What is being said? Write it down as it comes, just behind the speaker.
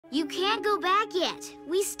You can't go back yet.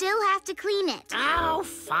 We still have to clean it. Oh,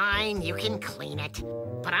 fine, you can clean it.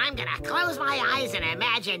 But I'm gonna close my eyes and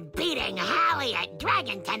imagine beating Hallie at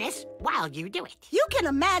dragon tennis while you do it. You can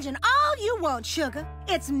imagine all you want, Sugar.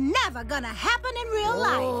 It's never gonna happen in real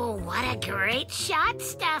life. Oh, what a great shot,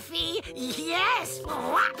 Stuffy. Yes!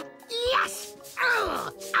 Yes!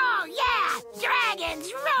 Oh, yeah!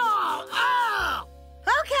 Dragons roll! Oh!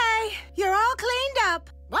 Okay, you're all cleaned up.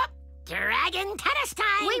 Whoop! Dragon tennis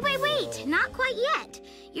time! Wait. Not quite yet.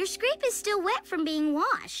 Your scrape is still wet from being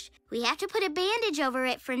washed. We have to put a bandage over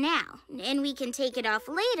it for now, and we can take it off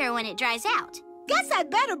later when it dries out. Guess I'd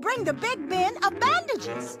better bring the big bin of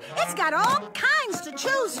bandages. It's got all kinds to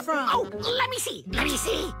choose from. Oh, let me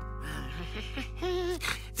see.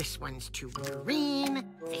 This one's too green.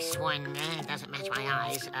 This one doesn't match my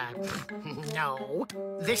eyes. No.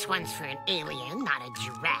 This one's for an alien, not a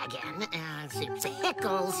dragon. Let's see.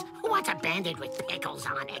 Pickles. Who wants a bandage with pickles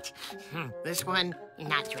on it? This one,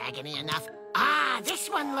 not dragony enough. Ah, this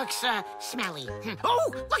one looks, smelly.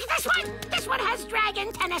 Oh, look at this one! This one has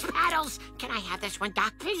dragon tennis paddles. Can I have this one,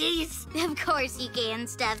 Doc, please? Of course you can,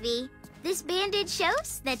 Stuffy. This bandage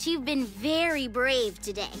shows that you've been very brave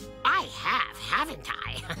today. I have, haven't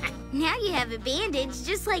I? Now you have a bandage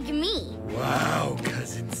just like me. Wow,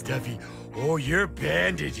 Cousin Stuffy. Oh, your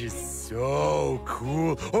bandage is so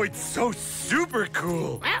cool. Oh, it's so super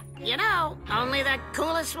cool. Well, you know, only the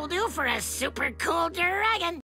coolest will do for a super cool dragon.